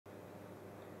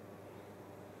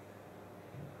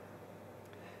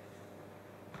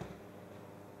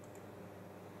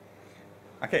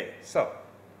Okay, so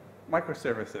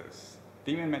microservices.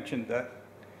 Damien mentioned that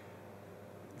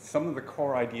some of the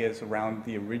core ideas around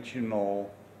the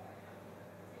original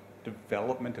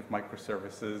development of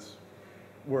microservices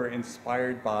were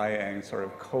inspired by and sort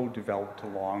of co-developed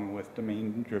along with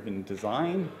domain-driven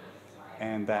design,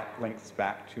 and that links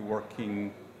back to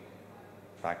working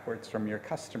backwards from your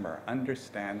customer.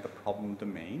 Understand the problem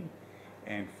domain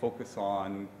and focus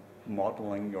on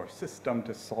modeling your system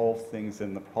to solve things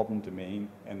in the problem domain,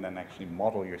 and then actually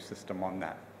model your system on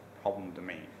that problem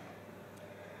domain.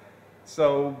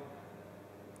 So,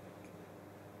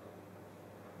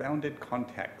 bounded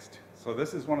context. So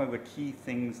this is one of the key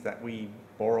things that we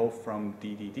borrow from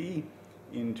DDD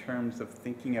in terms of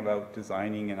thinking about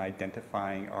designing and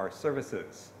identifying our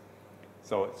services.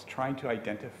 So it's trying to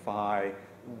identify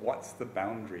what's the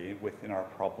boundary within our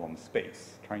problem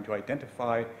space, trying to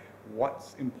identify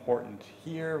what's important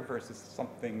here versus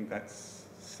something that's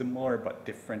similar but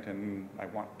different and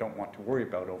don't want to worry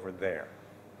about over there.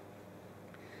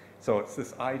 So it's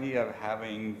this idea of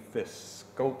having this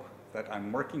scope that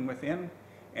I'm working within,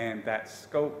 and that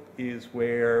scope is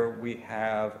where we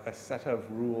have a set of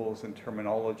rules and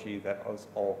terminology that is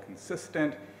all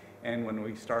consistent, and when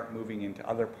we start moving into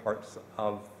other parts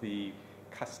of the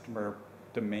customer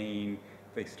domain,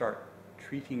 they start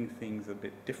treating things a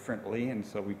bit differently, and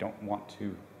so we don't want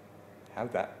to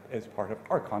have that as part of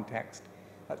our context.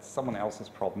 That's someone else's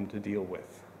problem to deal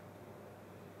with.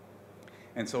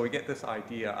 And so we get this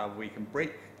idea of we can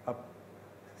break a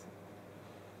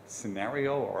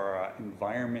scenario or an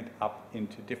environment up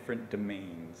into different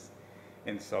domains.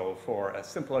 And so for a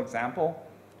simple example,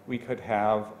 we could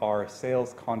have our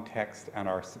sales context and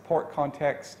our support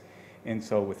context. And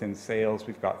so within sales,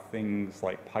 we've got things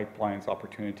like pipelines,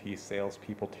 opportunities,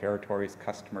 salespeople, territories,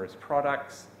 customers,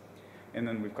 products. And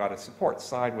then we've got a support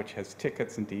side, which has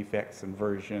tickets and defects and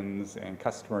versions and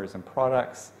customers and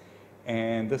products.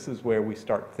 And this is where we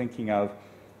start thinking of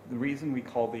the reason we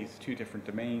call these two different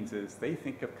domains is they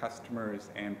think of customers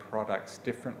and products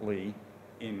differently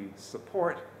in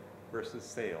support versus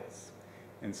sales.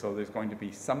 And so there's going to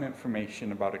be some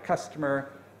information about a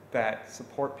customer that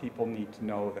support people need to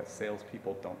know that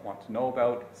salespeople don't want to know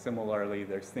about. Similarly,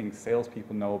 there's things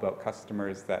salespeople know about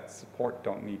customers that support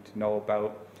don't need to know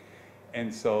about.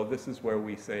 And so this is where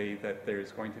we say that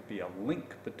there's going to be a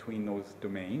link between those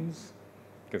domains,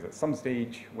 because at some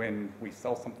stage when we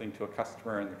sell something to a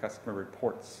customer and the customer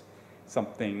reports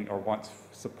something or wants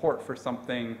support for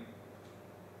something,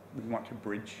 we want to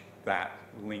bridge that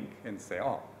link and say,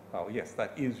 oh, well, yes,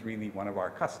 that is really one of our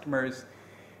customers,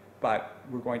 but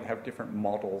we're going to have different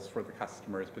models for the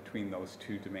customers between those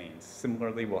two domains.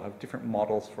 Similarly, we'll have different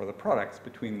models for the products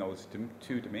between those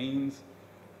two domains,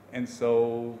 and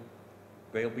so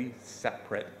they'll be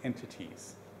separate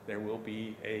entities. There will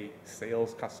be a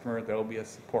sales customer, there will be a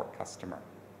support customer.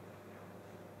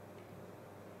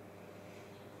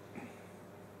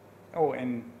 Oh,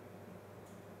 and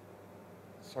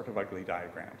sort of ugly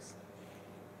diagrams.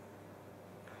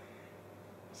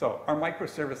 So our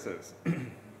microservices.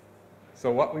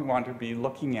 So what we want to be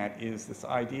looking at is this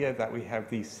idea that we have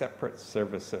these separate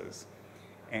services.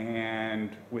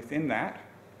 And within that,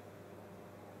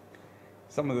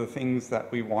 some of the things that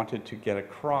we wanted to get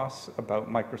across about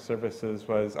microservices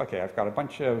was, okay, I've got a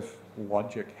bunch of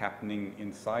logic happening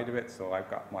inside of it. So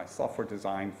I've got my software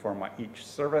design for each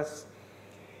service,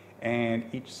 and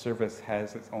each service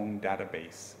has its own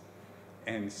database.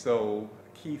 And so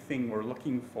key thing we're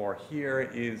looking for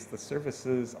here is the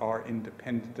services are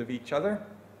independent of each other.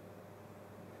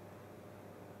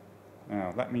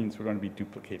 Now, that means we're going to be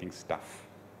duplicating stuff.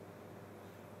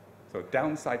 So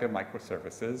downside of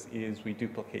microservices is we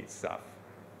duplicate stuff.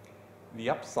 The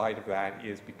upside of that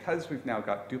is because we've now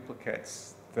got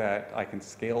duplicates that I can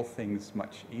scale things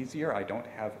much easier. I don't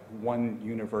have one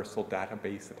universal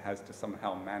database that has to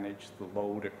somehow manage the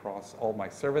load across all my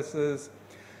services.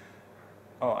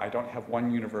 Oh, I don't have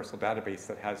one universal database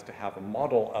that has to have a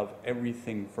model of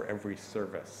everything for every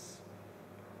service.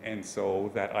 And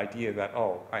so that idea that,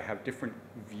 oh, I have different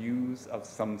views of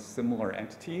some similar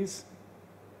entities.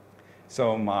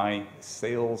 So my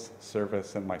sales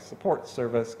service and my support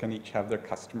service can each have their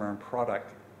customer and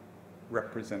product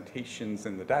representations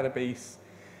in the database.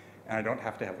 And I don't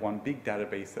have to have one big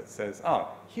database that says, oh,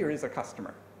 here is a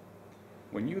customer.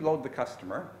 When you load the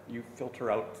customer, you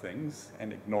filter out things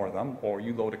and ignore them, or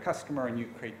you load a customer and you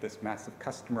create this massive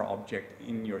customer object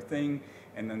in your thing,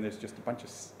 and then there's just a bunch of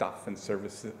stuff and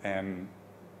services and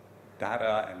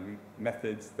data and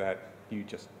methods that you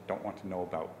just don't want to know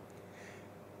about.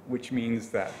 Which means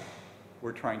that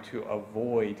we're trying to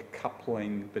avoid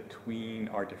coupling between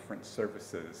our different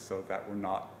services so that we're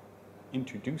not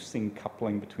introducing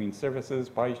coupling between services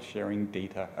by sharing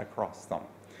data across them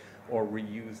or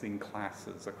reusing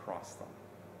classes across them.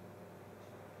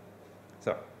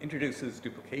 So introduces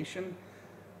duplication,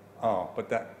 but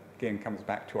that again comes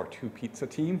back to our 2-pizza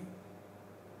team.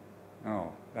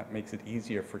 Oh, that makes it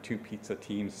easier for 2-pizza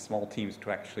teams, small teams, to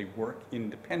actually work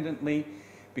independently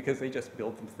because they just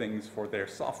build things for their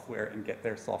software and get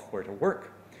their software to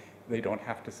work. They don't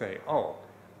have to say, oh,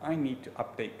 I need to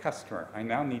update customer. I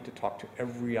now need to talk to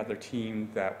every other team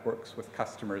that works with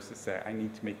customers to say, I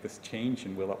need to make this change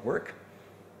and will it work?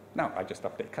 No, I just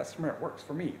update customer, it works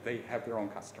for me. They have their own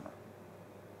customer.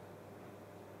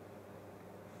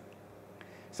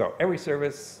 So every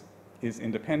service is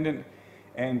independent,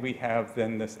 and we have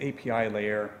then this API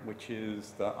layer, which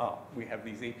is we have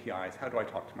these APIs. How do I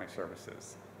talk to my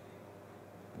services?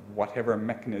 Whatever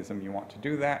mechanism you want to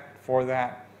do that for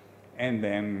that. And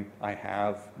then I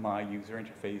have my user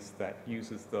interface that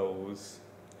uses those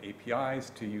APIs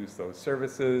to use those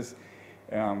services.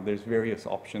 There's various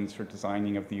options for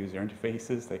designing of the user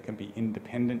interfaces. They can be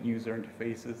independent user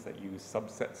interfaces that use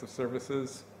subsets of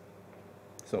services.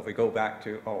 So if we go back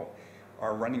to,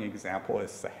 our running example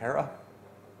is Sahara,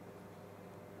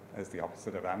 as the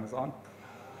opposite of Amazon.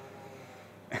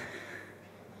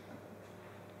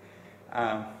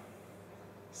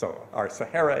 So our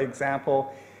Sahara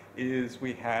example is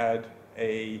we had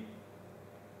a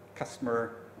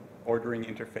customer ordering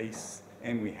interface,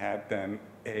 and we had then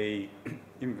a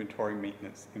inventory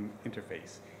maintenance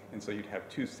interface. And so you'd have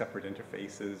 2 separate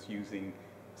interfaces using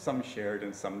some shared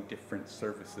and some different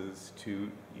services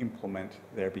to implement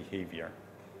their behavior.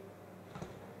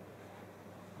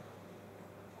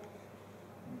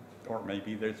 Or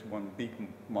maybe there's one big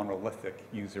monolithic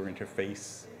user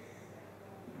interface,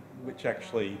 which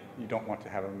actually you don't want to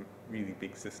have a really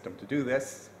big system to do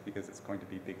this because it's going to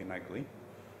be big and ugly.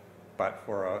 But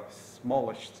for a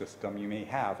smallish system, you may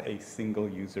have a single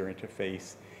user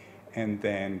interface, and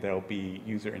then there'll be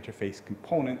user interface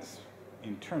components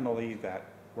internally that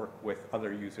work with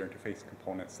other user interface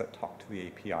components that talk to the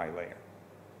API layer.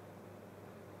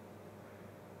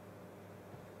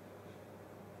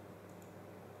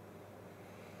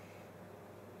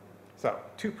 So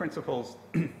 2 principles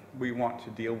we want to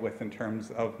deal with in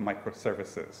terms of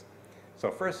microservices.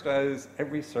 So first is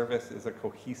every service is a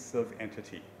cohesive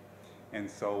entity. And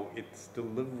so it's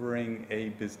delivering a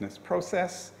business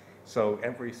process. So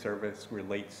every service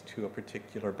relates to a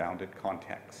particular bounded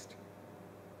context.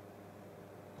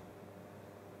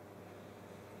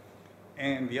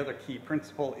 And the other key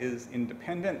principle is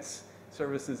independence.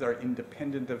 Services are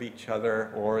independent of each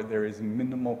other, or there is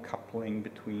minimal coupling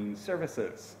between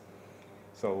services.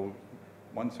 So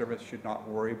one service should not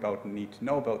worry about and need to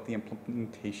know about the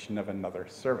implementation of another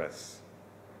service.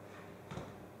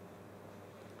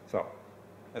 So,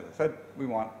 as I said, we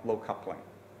want low coupling.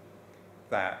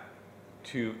 That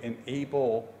to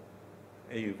enable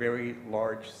a very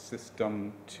large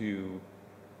system to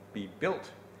be built,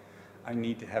 I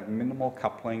need to have minimal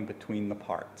coupling between the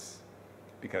parts,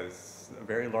 because a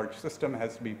very large system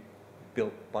has to be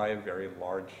built by a very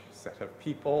large set of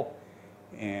people.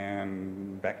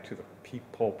 And back to the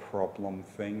people problem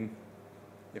thing,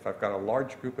 if I've got a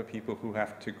large group of people who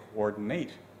have to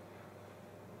coordinate,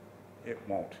 it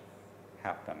won't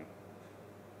happen.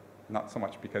 Not so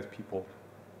much because people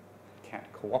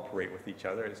can't cooperate with each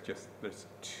other, it's just there's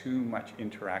too much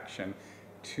interaction,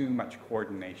 too much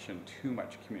coordination, too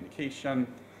much communication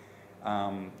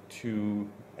to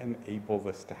enable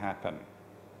this to happen.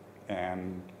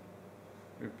 And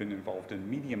we've been involved in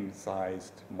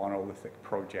medium-sized monolithic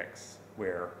projects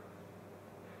where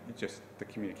just the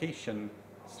communication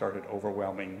started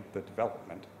overwhelming the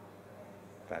development.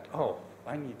 That,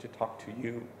 I need to talk to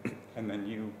you, and then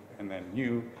you, and then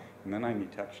you, and then I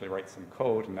need to actually write some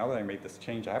code. And now that I made this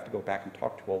change, I have to go back and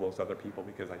talk to all those other people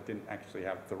because I didn't actually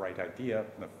have the right idea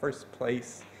in the first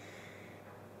place.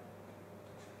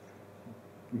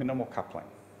 Minimal coupling,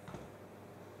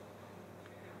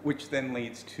 which then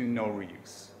leads to no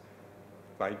reuse.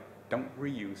 If I don't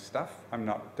reuse stuff, I'm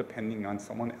not depending on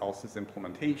someone else's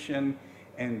implementation,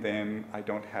 and then I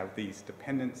don't have these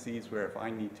dependencies where if I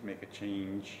need to make a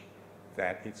change,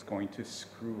 that it's going to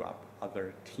screw up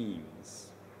other teams.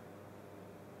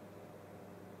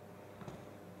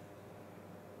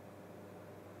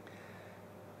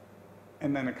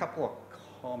 And then a couple of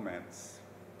comments.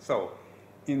 So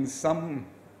in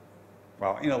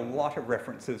a lot of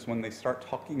references, when they start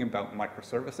talking about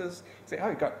microservices, say,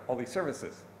 you've got all these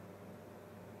services.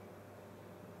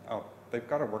 Oh, they've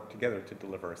got to work together to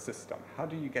deliver a system. How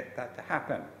do you get that to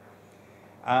happen?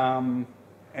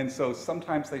 And so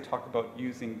sometimes they talk about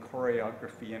using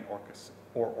choreography and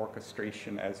or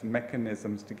orchestration as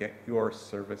mechanisms to get your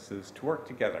services to work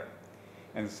together.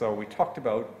 And so we talked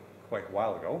about quite a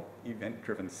while ago,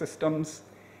 event-driven systems,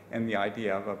 and the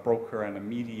idea of a broker and a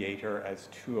mediator as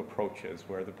two approaches,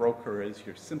 where the broker is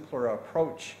your simpler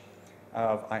approach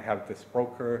of I have this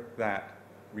broker that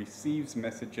receives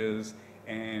messages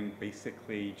and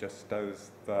basically just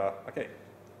does the, okay,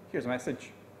 here's a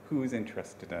message, who's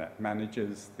interested in it,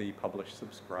 manages the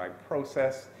publish-subscribe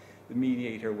process, the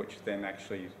mediator, which then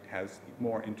actually has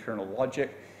more internal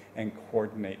logic and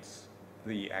coordinates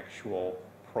the actual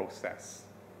process.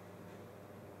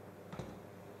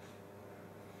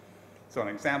 So an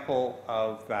example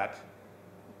of that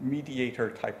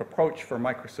mediator type approach for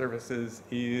microservices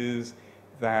is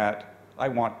that I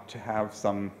want to have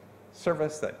some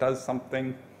service that does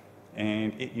something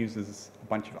and it uses a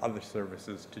bunch of other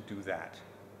services to do that.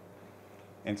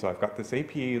 And so I've got this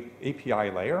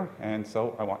API layer, and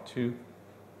so I want to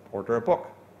order a book,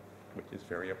 which is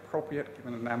very appropriate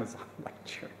given an Amazon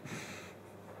lecture.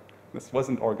 This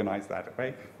wasn't organized that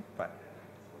way, but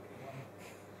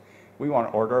we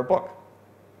want to order a book.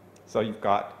 So you've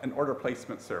got an order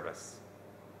placement service,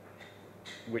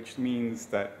 which means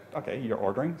that, okay, you're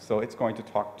ordering, so it's going to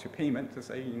talk to payment to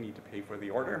say you need to pay for the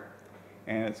order,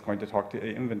 and it's going to talk to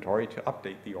inventory to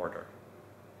update the order,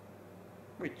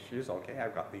 which is okay.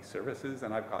 I've got these services,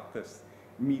 and I've got this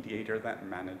mediator that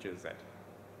manages it.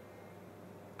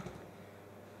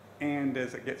 And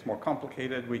as it gets more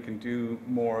complicated, we can do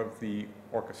more of the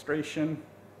orchestration.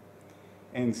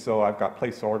 And so I've got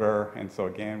place order, and so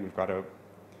again, we've got to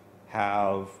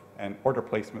have an order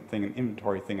placement thing, an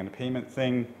inventory thing, and a payment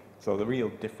thing. So the real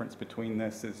difference between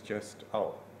this is just,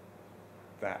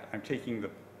 that I'm taking the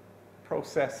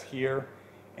process here,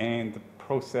 and the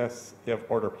process of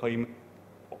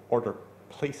order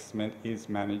placement is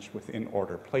managed within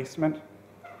order placement.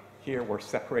 Here we're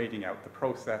separating out the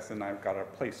process, and I've got a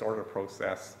place order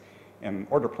process, and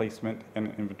order placement, and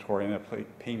an inventory, and a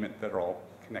payment that are all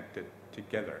connected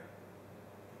together.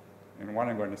 And what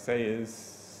I'm going to say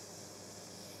is,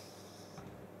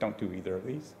 don't do either of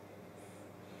these.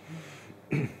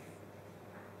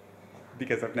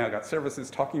 Because I've now got services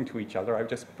talking to each other, I've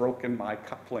just broken my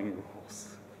coupling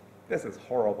rules. This is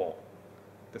horrible,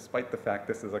 despite the fact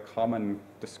this is a common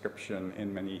description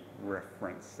in many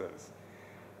references.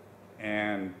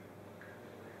 And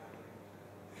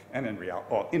in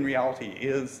reality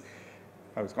is,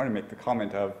 I was going to make the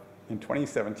comment of, in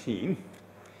 2017,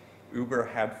 Uber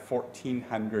had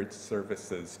 1,400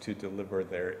 services to deliver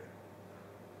their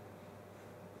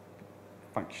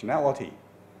functionality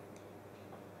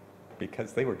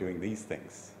because they were doing these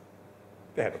things.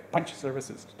 They had a bunch of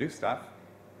services to do stuff,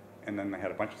 and then they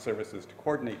had a bunch of services to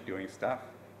coordinate doing stuff,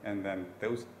 and then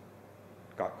those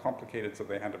got complicated, so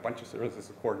they had a bunch of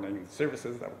services coordinating the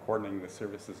services that were coordinating the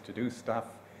services to do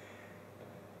stuff.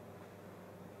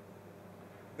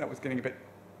 That was getting a bit,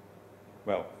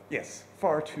 well, yes,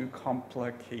 far too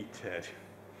complicated.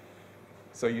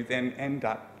 So you then end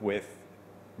up with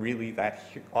really that,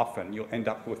 often you'll end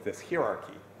up with this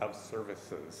hierarchy of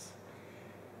services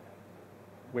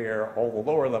where all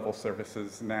the lower level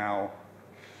services now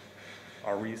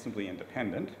are reasonably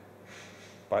independent,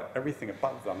 but everything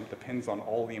above them depends on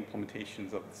all the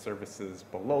implementations of the services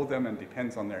below them and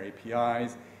depends on their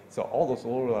APIs. So all those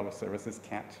lower level services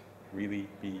can't really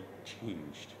be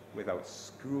changed without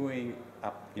screwing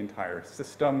up the entire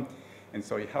system. And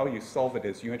so how you solve it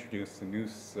is you introduce a new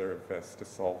service to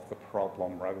solve the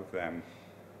problem rather than,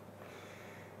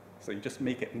 so you just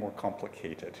make it more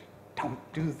complicated. Don't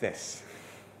do this.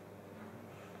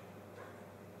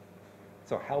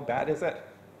 So how bad is it?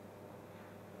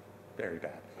 Very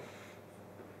bad.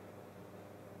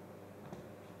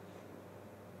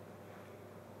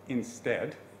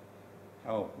 Instead,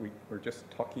 we're just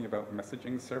talking about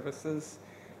messaging services.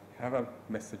 Have a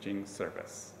messaging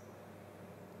service.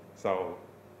 So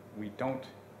we don't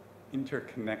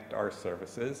interconnect our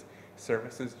services.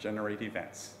 Services generate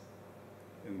events.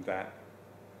 And that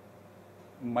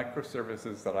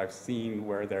microservices that I've seen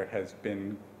where there has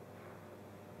been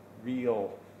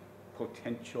real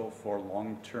potential for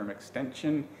long-term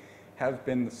extension have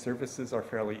been the services are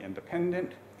fairly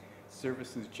independent.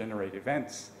 Services generate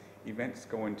events. Events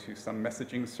go into some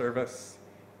messaging service.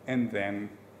 And then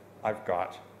I've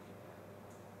got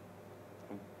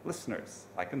listeners.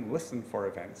 I can listen for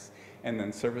events, and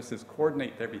then services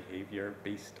coordinate their behavior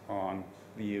based on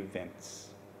the events.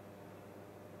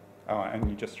 And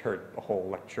you just heard a whole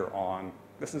lecture on,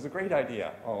 this is a great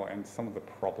idea, and some of the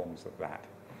problems of that.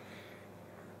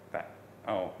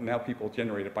 Now people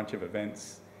generate a bunch of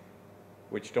events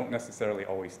which don't necessarily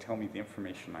always tell me the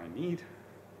information I need.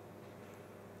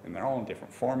 and they're all in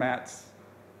different formats.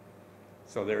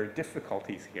 So there are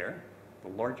difficulties here. The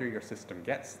larger your system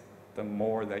gets, the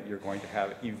more that you're going to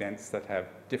have events that have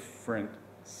different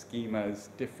schemas,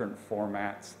 different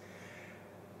formats,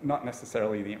 not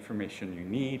necessarily the information you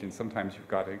need, and sometimes you've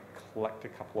got to collect a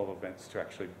couple of events to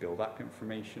actually build up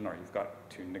information, or you've got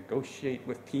to negotiate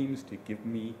with teams to give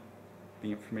me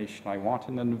the information I want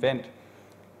in an event.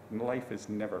 Life is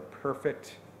never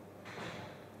perfect,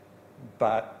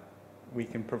 but we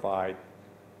can provide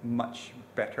much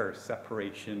better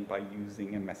separation by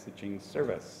using a messaging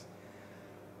service.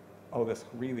 Oh, this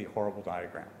really horrible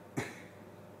diagram.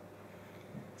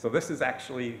 So this is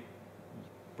actually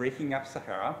breaking up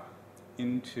Sahara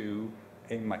into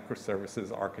a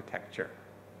microservices architecture.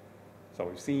 So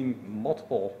we've seen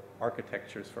multiple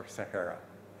architectures for Sahara.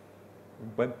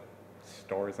 Web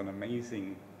store is an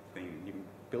amazing thing. You can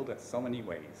build it so many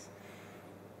ways.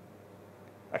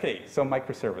 Okay, so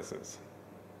microservices.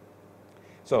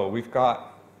 So we've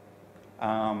got,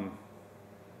 so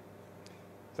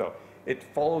it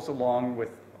follows along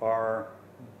with our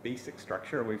basic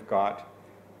structure. We've got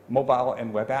mobile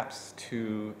and web apps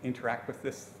to interact with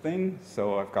this thing.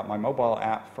 So I've got my mobile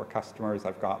app for customers.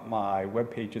 I've got my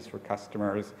web pages for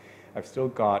customers. I've still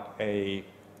got a,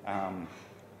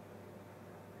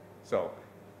 so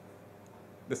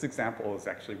this example is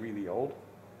actually really old.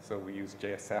 So we use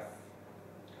JSF.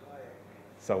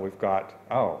 So we've got,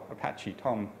 Apache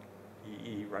Tom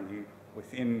EE running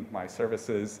within my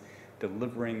services,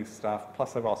 delivering stuff.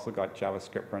 Plus I've also got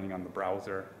JavaScript running on the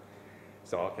browser.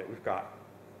 So, okay, we've got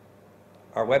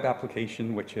our web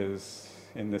application, which is,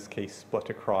 in this case, split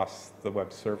across the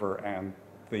web server and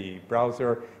the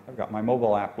browser. I've got my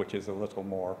mobile app, which is a little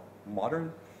more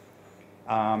modern.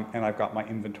 And I've got my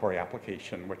inventory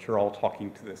application, which are all talking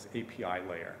to this API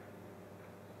layer.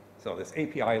 So this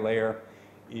API layer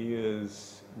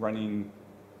is running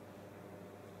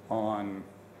on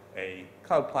a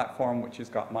cloud platform, which has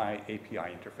got my API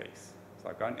interface. So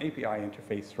I've got an API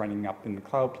interface running up in the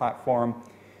cloud platform,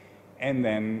 and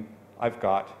then I've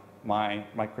got my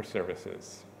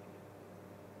microservices.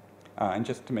 And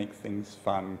just to make things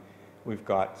fun, we've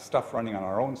got stuff running on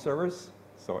our own servers.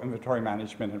 So inventory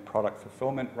management and product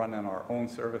fulfillment run on our own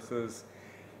services,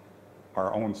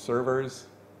 our own servers.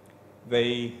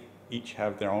 They each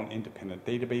have their own independent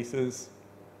databases.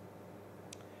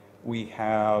 We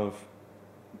have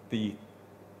the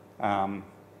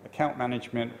account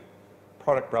management,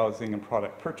 product browsing, and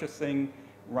product purchasing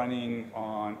running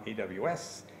on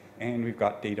AWS, and we've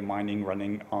got data mining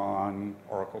running on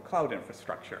Oracle Cloud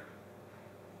Infrastructure,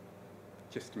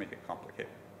 just to make it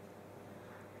complicated.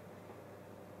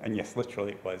 And yes,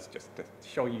 literally it was just to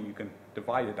show you can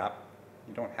divide it up.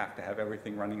 You don't have to have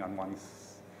everything running on one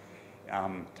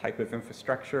type of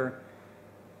infrastructure.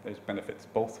 There's benefits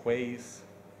both ways.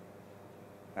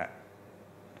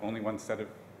 Only one set of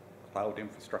cloud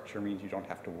infrastructure means you don't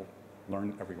have to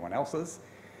learn everyone else's,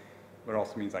 but it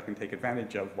also means I can take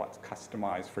advantage of what's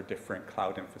customized for different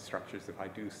cloud infrastructures if I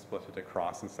do split it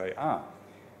across and say,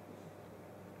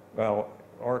 well,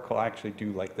 Oracle actually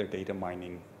do like their data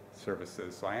mining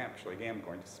services, so I actually am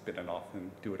going to spin it off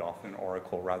and do it off in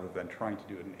Oracle rather than trying to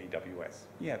do it in AWS.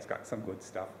 Yeah, it's got some good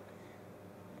stuff.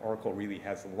 Oracle really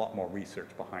has a lot more research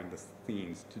behind the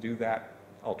scenes to do that.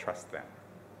 I'll trust them.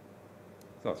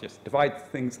 So let's just divide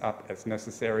things up as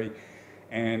necessary.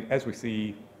 And as we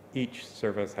see, each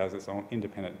service has its own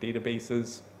independent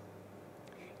databases.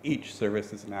 Each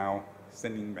service is now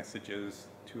sending messages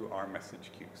to our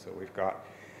message queue. So we've got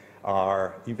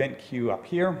our event queue up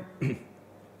here.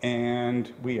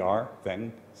 And we are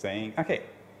then saying, okay,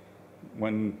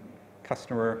 when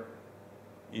customer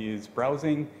is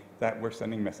browsing, that we're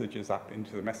sending messages up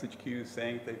into the message queue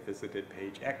saying they visited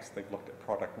page X, they've looked at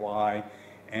product Y,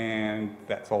 and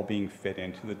that's all being fed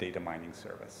into the data mining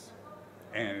service.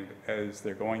 And as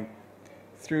they're going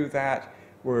through that,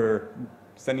 we're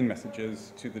sending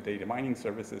messages to the data mining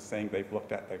services saying they've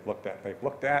looked at, they've looked at, they've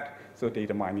looked at. So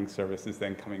data mining service is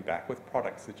then coming back with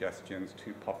product suggestions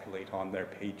to populate on their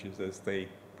pages as they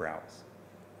browse.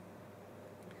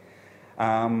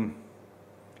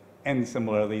 And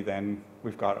similarly then,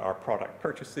 we've got our product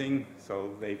purchasing.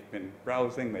 So they've been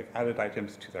browsing, they've added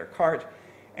items to their cart,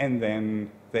 and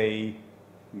then they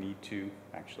need to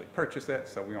actually purchase it.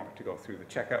 So we want to go through the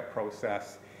checkout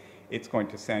process. It's going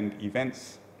to send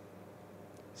events.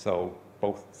 So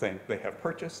both saying they have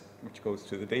purchased, which goes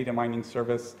to the data mining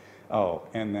service. Oh,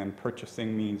 and then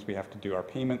purchasing means we have to do our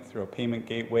payment through a payment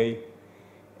gateway.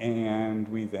 And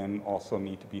we then also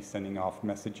need to be sending off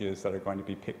messages that are going to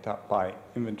be picked up by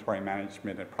inventory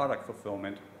management and product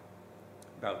fulfillment.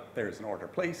 Now, there's an order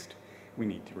placed. we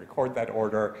need to record that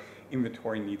order,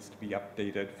 inventory needs to be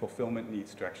updated, fulfillment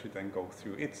needs to actually then go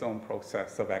through its own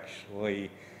process of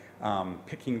actually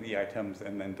picking the items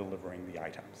and then delivering the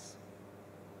items.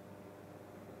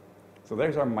 So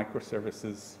there's our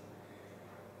microservices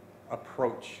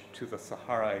approach to the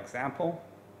Sahara example.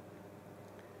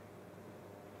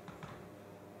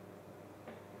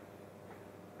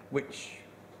 Which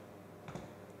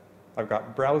I've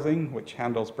got browsing, which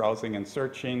handles browsing and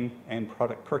searching, and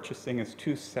product purchasing as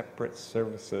two separate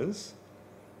services.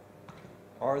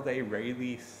 Are they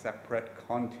really separate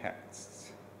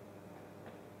contexts?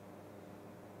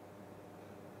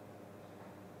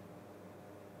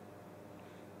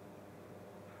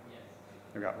 Yes.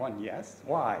 I've got one yes.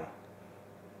 Why?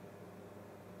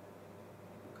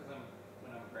 Because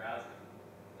when I'm browsing,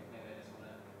 like maybe I just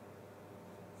want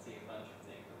to see a bunch of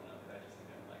things, but when I'm purchasing,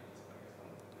 I'm like just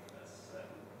focus on a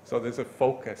certain. So there's a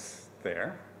focus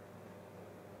there.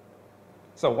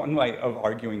 So one way of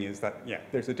arguing is that, yeah,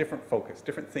 there's a different focus,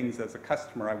 different things as a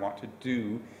customer I want to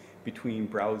do between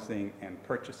browsing and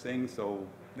purchasing. So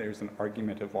there's an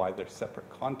argument of why they're separate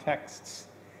contexts.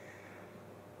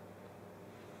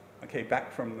 Okay,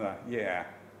 back from the, yeah,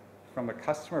 from a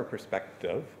customer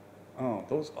perspective, oh,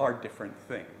 those are different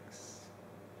things.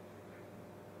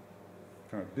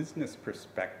 From a business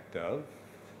perspective,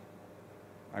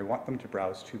 I want them to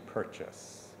browse to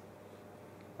purchase.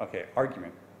 Okay,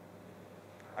 argument.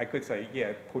 I could say,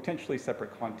 yeah, potentially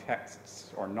separate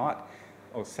contexts or not.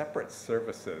 Oh, separate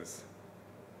services.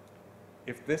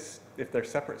 If they're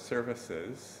separate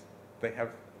services, they're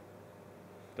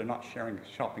not sharing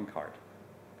a shopping cart.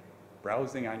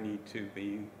 Browsing, I need to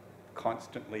be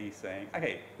constantly saying,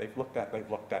 okay, they've looked at,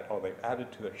 oh, they've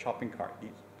added to their shopping cart,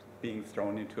 being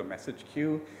thrown into a message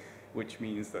queue, which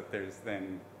means that there's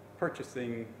then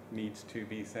purchasing needs to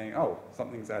be saying, oh,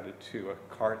 something's added to a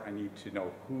cart, I need to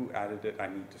know who added it, I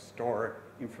need to store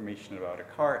information about a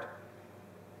cart,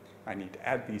 I need to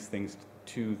add these things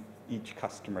to each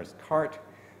customer's cart.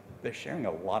 They're sharing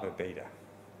a lot of data.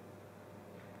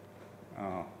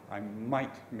 I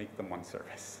might make them one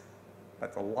service.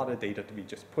 That's a lot of data to be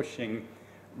just pushing,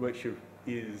 which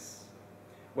is,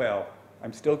 well,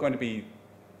 I'm still going to be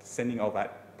sending all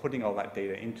that, putting all that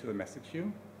data into the message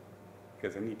queue,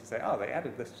 because I need to say, oh, they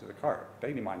added this to the cart.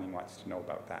 Data mining wants to know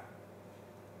about that.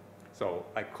 So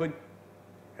I could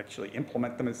actually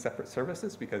implement them as separate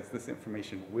services because this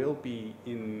information will be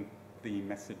in the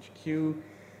message queue,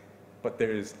 but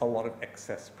there's a lot of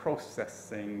excess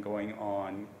processing going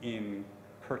on in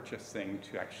purchasing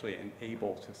to actually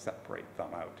enable to separate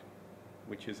them out,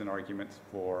 which is an argument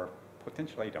for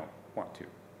potentially I don't want to.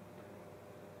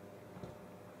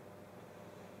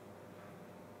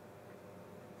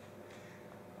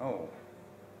 Oh,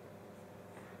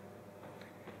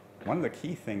 one of the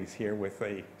key things here with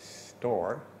a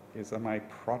store is my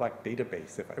product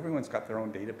database. If everyone's got their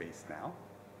own database now,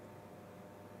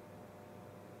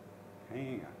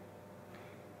 hang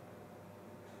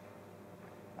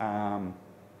on.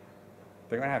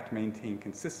 They're going to have to maintain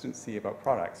consistency about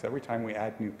products. Every time we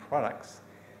add new products,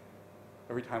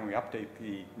 every time we update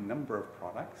the number of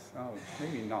products, oh,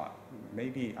 maybe not.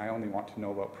 Maybe I only want to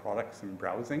know about products and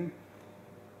browsing.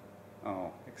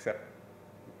 Oh, except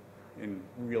in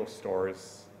real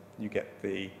stores, you get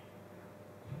the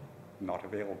not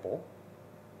available,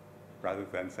 rather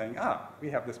than saying, we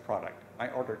have this product. I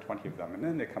ordered 20 of them, and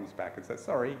then it comes back and says,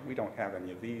 sorry, we don't have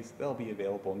any of these. They'll be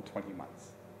available in 20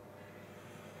 months.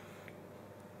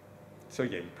 So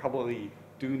yeah, you probably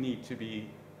do need to be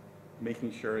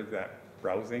making sure that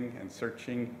browsing and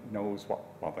searching knows what,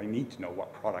 well, they need to know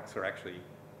what products are actually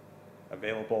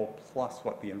available, plus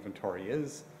what the inventory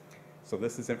is. So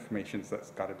this is information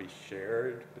that's got to be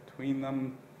shared between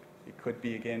them. It could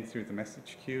be, again, through the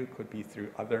message queue, could be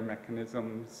through other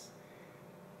mechanisms,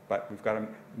 but we've got to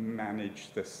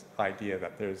manage this idea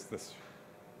that there's this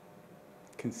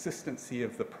consistency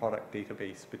of the product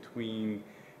database between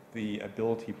the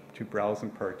ability to browse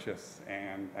and purchase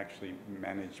and actually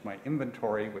manage my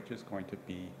inventory, which is going to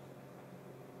be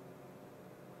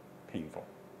painful.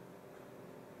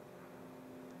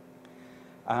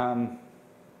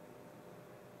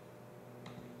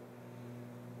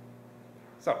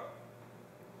 So,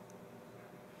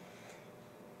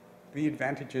 the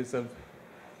advantages of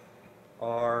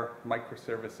our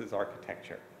microservices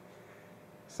architecture.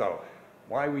 So,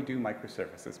 why we do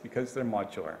microservices? Because they're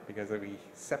modular, because we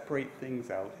separate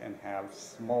things out and have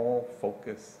small,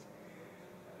 focused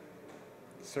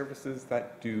services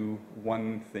that do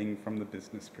one thing from the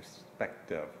business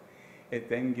perspective. It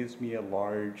then gives me a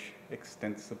large,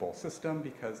 extensible system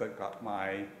because I've got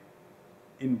my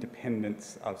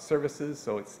independence of services,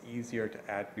 so it's easier to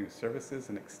add new services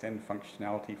and extend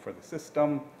functionality for the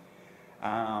system.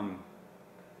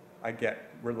 I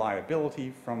get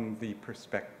reliability from the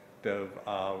perspective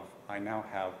of I now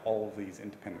have all of these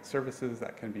independent services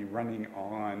that can be running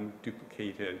on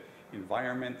duplicated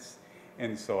environments,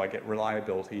 and so I get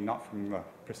reliability not from the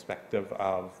perspective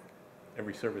of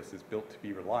every service is built to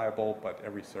be reliable, but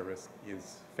every service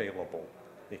is failable.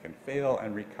 They can fail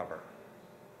and recover.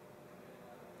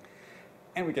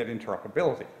 And we get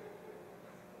interoperability,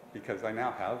 because I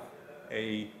now have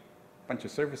a bunch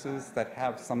of services that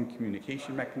have some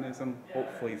communication mechanism,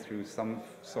 hopefully through some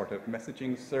sort of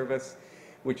messaging service,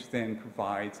 which then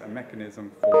provides a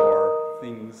mechanism for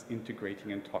things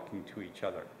integrating and talking to each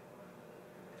other.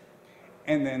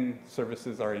 And then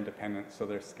services are independent, so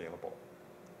they're scalable.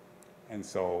 And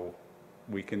so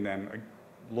we can then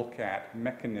look at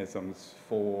mechanisms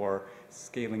for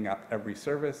scaling up every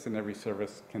service, and every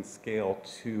service can scale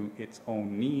to its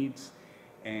own needs,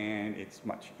 and it's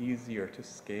much easier to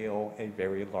scale a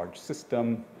very large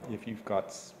system if you've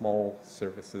got small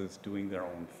services doing their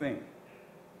own thing.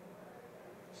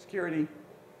 Security,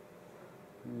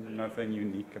 nothing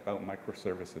unique about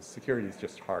microservices. Security is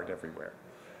just hard everywhere.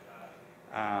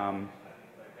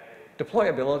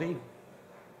 Deployability,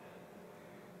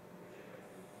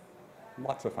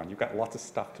 lots of fun. You've got lots of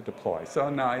stuff to deploy. So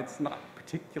no, it's not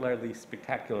particularly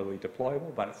spectacularly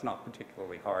deployable, but it's not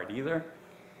particularly hard either.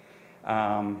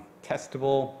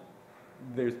 Testable,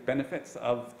 there's benefits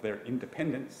of their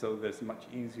independence, so there's much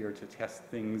easier to test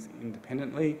things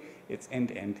independently. It's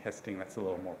end-to-end testing that's a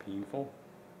little more painful.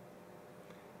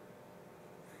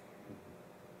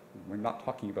 We're not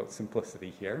talking about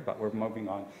simplicity here, but we're moving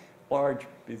on. Large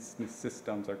business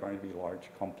systems are going to be large,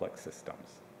 complex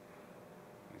systems.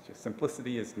 It's just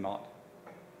simplicity is not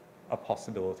a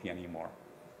possibility anymore.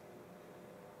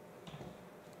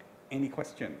 Any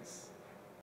questions?